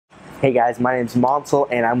Hey guys, my name's Monsel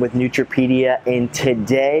and I'm with Nootropedia, and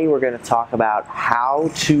today we're going to talk about how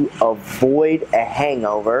to avoid a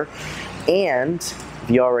hangover, and if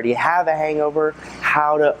you already have a hangover,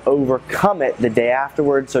 how to overcome it the day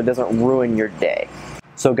afterwards so it doesn't ruin your day.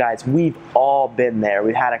 So guys, we've all been there.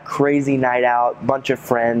 We've had a crazy night out, bunch of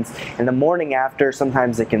friends, and the morning after,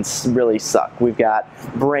 sometimes it can really suck. We've got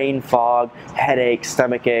brain fog, headache,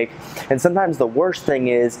 stomach ache, and sometimes the worst thing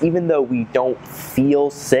is, even though we don't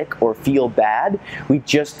feel sick or feel bad, we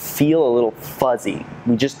just feel a little fuzzy.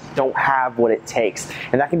 We just don't have what it takes.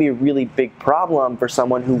 And that can be a really big problem for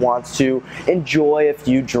someone who wants to enjoy a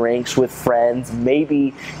few drinks with friends.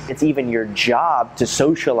 Maybe it's even your job to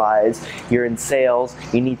socialize. You're in sales,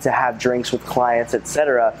 you need to have drinks with clients,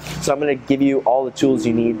 etc. So I'm going to give you all the tools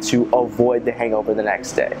you need to avoid the hangover the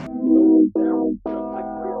next day.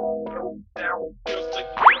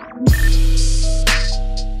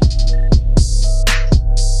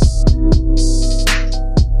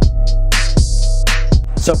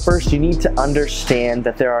 So first, you need to understand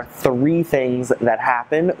that there are three things that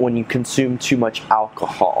happen when you consume too much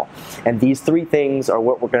alcohol. And these three things are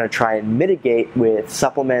what we're going to try and mitigate with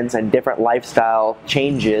supplements and different lifestyle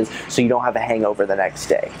changes so you don't have a hangover the next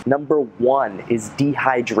day. Number one is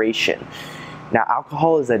dehydration. Now,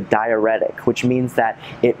 alcohol is a diuretic, which means that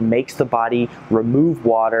it makes the body remove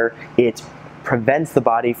water. It prevents the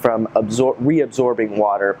body from reabsorbing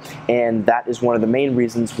water, and that is one of the main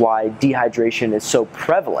reasons why dehydration is so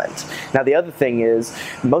prevalent. Now, the other thing is,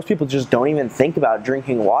 most people just don't even think about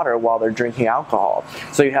drinking water while they're drinking alcohol.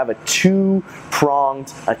 So you have a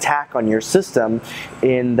two-pronged attack on your system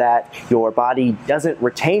in that your body doesn't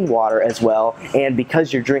retain water as well, and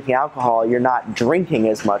because you're drinking alcohol, you're not drinking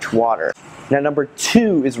as much water. Now, number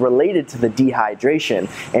two is related to the dehydration,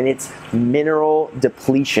 and it's mineral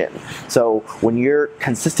depletion. So when you're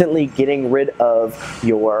consistently getting rid of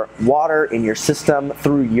your water in your system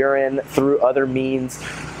through urine, through other means,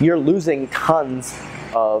 you're losing tons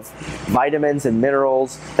of vitamins and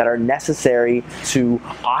minerals that are necessary to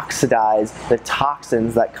oxidize the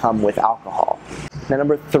toxins that come with alcohol. Now,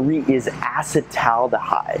 number three is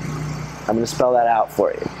acetaldehyde. I'm going to spell that out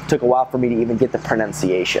for you. It took a while for me to even get the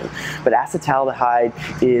pronunciation. But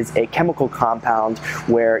acetaldehyde is a chemical compound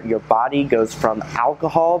where your body goes from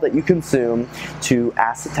alcohol that you consume to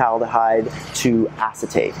acetaldehyde to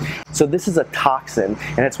acetate. So this is a toxin,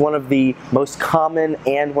 and it's one of the most common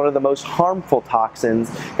and one of the most harmful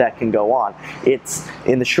toxins that can go on. It's,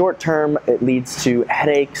 in the short term, it leads to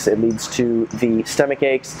headaches, it leads to the stomach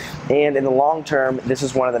aches, and in the long term, this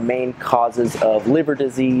is one of the main causes of liver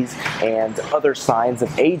disease and other signs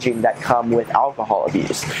of aging that come with alcohol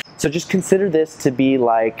abuse. So just consider this to be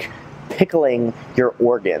like pickling your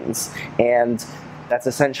organs, and that's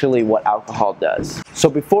essentially what alcohol does. So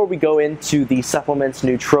before we go into the supplements,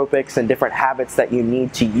 nootropics, and different habits that you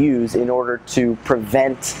need to use in order to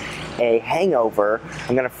prevent a hangover,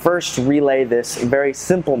 I'm going to first relay this very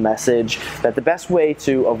simple message that the best way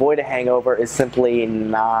to avoid a hangover is simply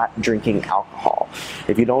not drinking alcohol.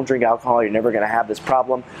 If you don't drink alcohol, you're never going to have this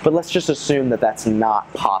problem, but let's just assume that that's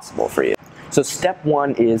not possible for you. So step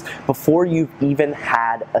one is, before you've even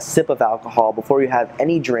had a sip of alcohol, before you have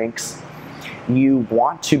any drinks, you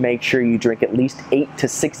want to make sure you drink at least 8 to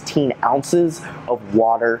 16 ounces of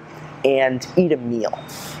water and eat a meal.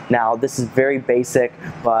 Now, this is very basic,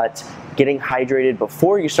 but getting hydrated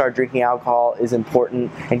before you start drinking alcohol is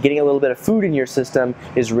important, and getting a little bit of food in your system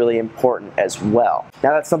is really important as well.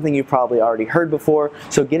 Now, that's something you've probably already heard before,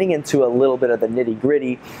 so getting into a little bit of the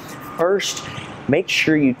nitty-gritty, first, make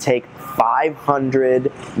sure you take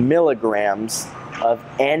 500 milligrams of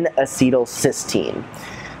N-acetylcysteine.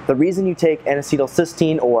 The reason you take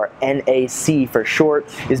N-acetylcysteine, or NAC for short,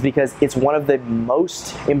 is because it's one of the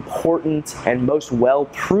most important and most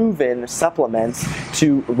well-proven supplements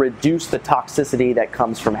to reduce the toxicity that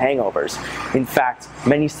comes from hangovers. In fact,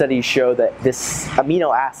 many studies show that this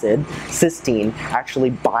amino acid, cysteine, actually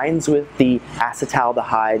binds with the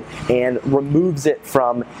acetaldehyde and removes it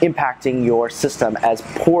from impacting your system as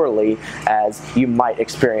poorly as you might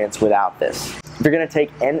experience without this. If you're going to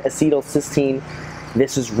take N-acetylcysteine,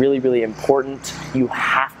 this is really, really important. You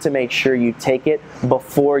have to make sure you take it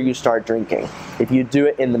before you start drinking. If you do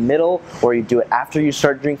it in the middle or you do it after you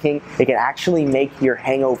start drinking, it can actually make your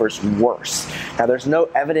hangovers worse. Now, there's no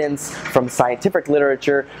evidence from scientific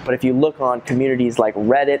literature, but if you look on communities like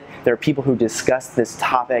Reddit, there are people who discuss this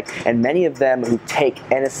topic, and many of them who take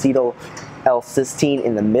N-acetylcysteine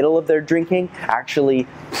in the middle of their drinking actually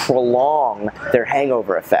prolong their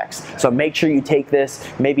hangover effects. So make sure you take this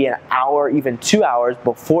maybe an hour, even 2 hours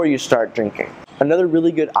before you start drinking. Another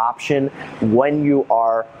really good option when you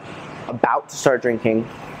are about to start drinking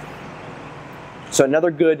So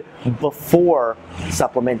another good before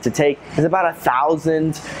supplement to take is about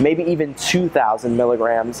 1,000, maybe even 2,000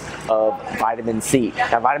 milligrams of vitamin C.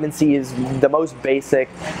 Now, vitamin C is the most basic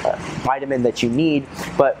vitamin that you need,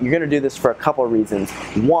 but you're going to do this for a couple of reasons.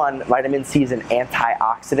 One, vitamin C is an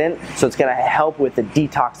antioxidant, so it's going to help with the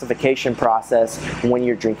detoxification process when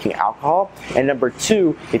you're drinking alcohol. And number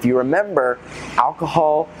two, if you remember,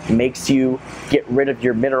 alcohol makes you get rid of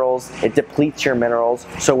your minerals, it depletes your minerals,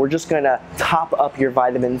 so we're just going to top up your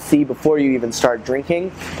vitamin C before you even start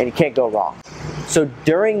drinking, and you can't go wrong. So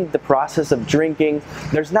during the process of drinking,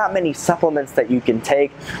 there's not many supplements that you can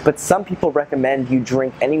take, but some people recommend you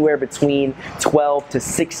drink anywhere between 12 to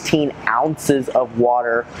 16 ounces of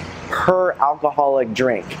water per alcoholic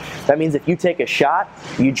drink. That means if you take a shot,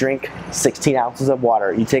 you drink 16 ounces of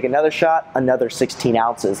water. You take another shot, another 16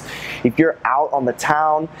 ounces. If you're out on the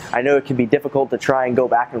town, I know it can be difficult to try and go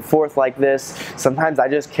back and forth like this. Sometimes I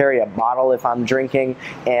just carry a bottle if I'm drinking,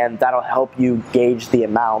 and that'll help you gauge the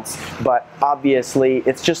amounts. But obviously,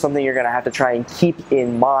 it's just something you're gonna have to try and keep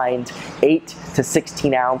in mind. 8 to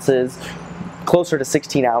 16 ounces, closer to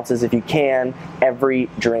 16 ounces if you can, every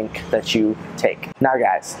drink that you take. Now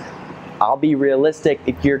guys, I'll be realistic.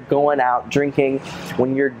 If you're going out drinking,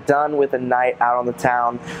 when you're done with a night out on the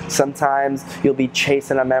town, sometimes you'll be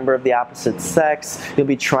chasing a member of the opposite sex, you'll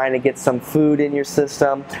be trying to get some food in your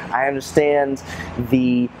system. I understand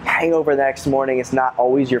the hangover the next morning is not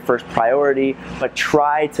always your first priority, but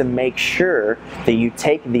try to make sure that you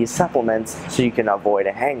take these supplements so you can avoid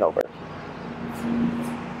a hangover.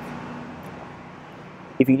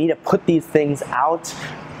 If you need to put these things out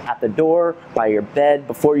at the door, by your bed,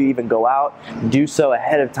 before you even go out, do so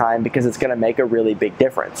ahead of time because it's going to make a really big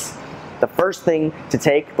difference. The first thing to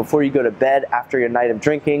take before you go to bed after your night of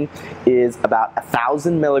drinking is about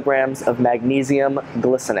 1,000 milligrams of magnesium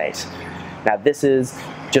glycinate. Now this is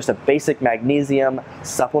just a basic magnesium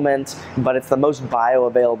supplement, but it's the most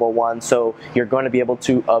bioavailable one, so you're going to be able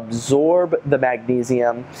to absorb the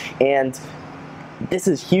magnesium, and this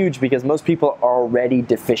is huge because most people are already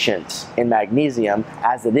deficient in magnesium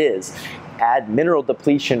as it is. Add mineral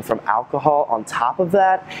depletion from alcohol on top of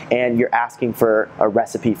that, and you're asking for a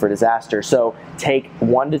recipe for disaster. So take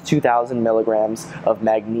 1,000 to 2,000 milligrams of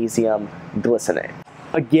magnesium glycinate.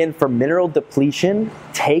 Again, for mineral depletion,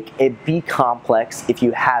 take a B complex if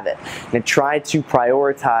you have it. And try to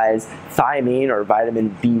prioritize thiamine or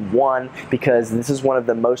vitamin B1 because this is one of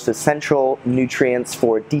the most essential nutrients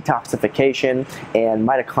for detoxification and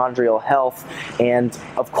mitochondrial health. And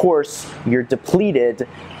of course, you're depleted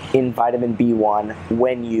in vitamin B1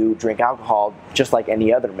 when you drink alcohol, just like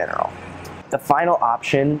any other mineral. The final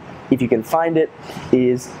option, if you can find it,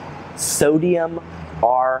 is sodium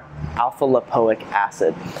alpha lipoic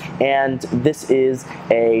acid, and this is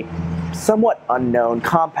a somewhat unknown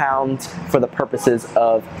compound for the purposes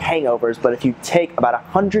of hangovers, but if you take about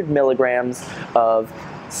 100 milligrams of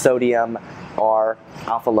sodium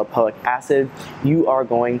alpha lipoic acid, you are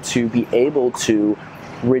going to be able to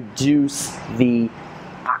reduce the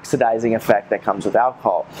oxidizing effect that comes with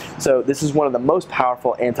alcohol. So this is one of the most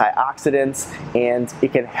powerful antioxidants, and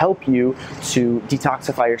it can help you to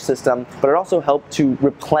detoxify your system, but it also helps to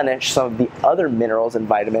replenish some of the other minerals and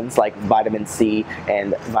vitamins like vitamin C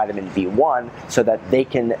and vitamin B1 so that they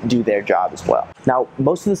can do their job as well. Now,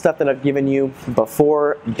 most of the stuff that I've given you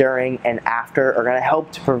before, during, and after are going to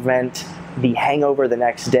help to prevent the hangover the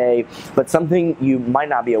next day, but something you might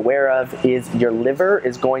not be aware of is your liver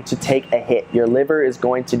is going to take a hit. Your liver is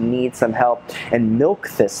going to need some help, and milk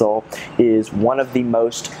thistle is one of the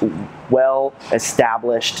most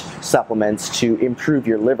well-established supplements to improve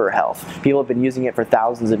your liver health. People have been using it for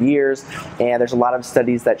thousands of years, and there's a lot of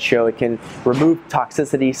studies that show it can remove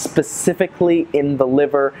toxicity specifically in the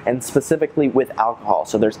liver and specifically with alcohol.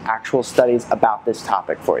 So there's actual studies about this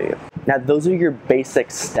topic for you. Now, those are your basic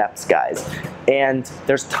steps, guys. And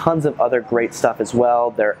there's tons of other great stuff as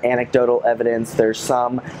well. There's anecdotal evidence, there's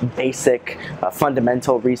some basic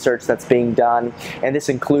fundamental research that's being done, and this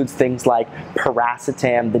includes things like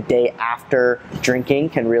paracetam the day after drinking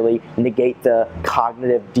can really negate the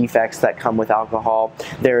cognitive defects that come with alcohol.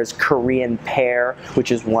 There's Korean pear,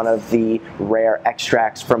 which is one of the rare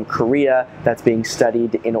extracts from Korea that's being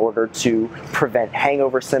studied in order to prevent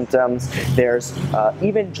hangover symptoms. There's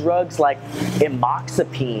even drugs like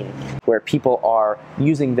amoxapine, where people are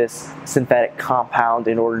using this synthetic compound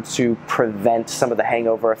in order to prevent some of the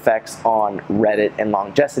hangover effects on Reddit and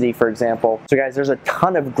Longevity, for example. So guys, there's a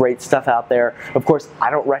ton of great stuff out there. Of course,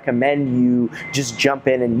 I don't recommend you just jump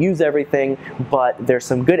in and use everything, but there's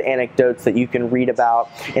some good anecdotes that you can read about.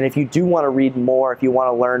 And if you do want to read more, if you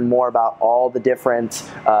want to learn more about all the different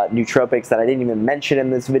nootropics that I didn't even mention in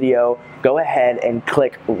this video, go ahead and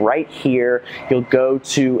click right here. You'll go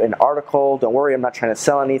to an article. Don't worry, I'm not trying to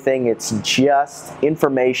sell anything. It's just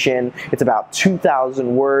information. It's about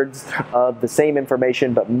 2,000 words of the same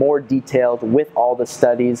information, but more detailed with all the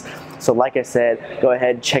studies. So like I said, go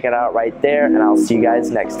ahead, check it out right there, and I'll see you guys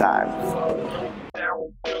next time.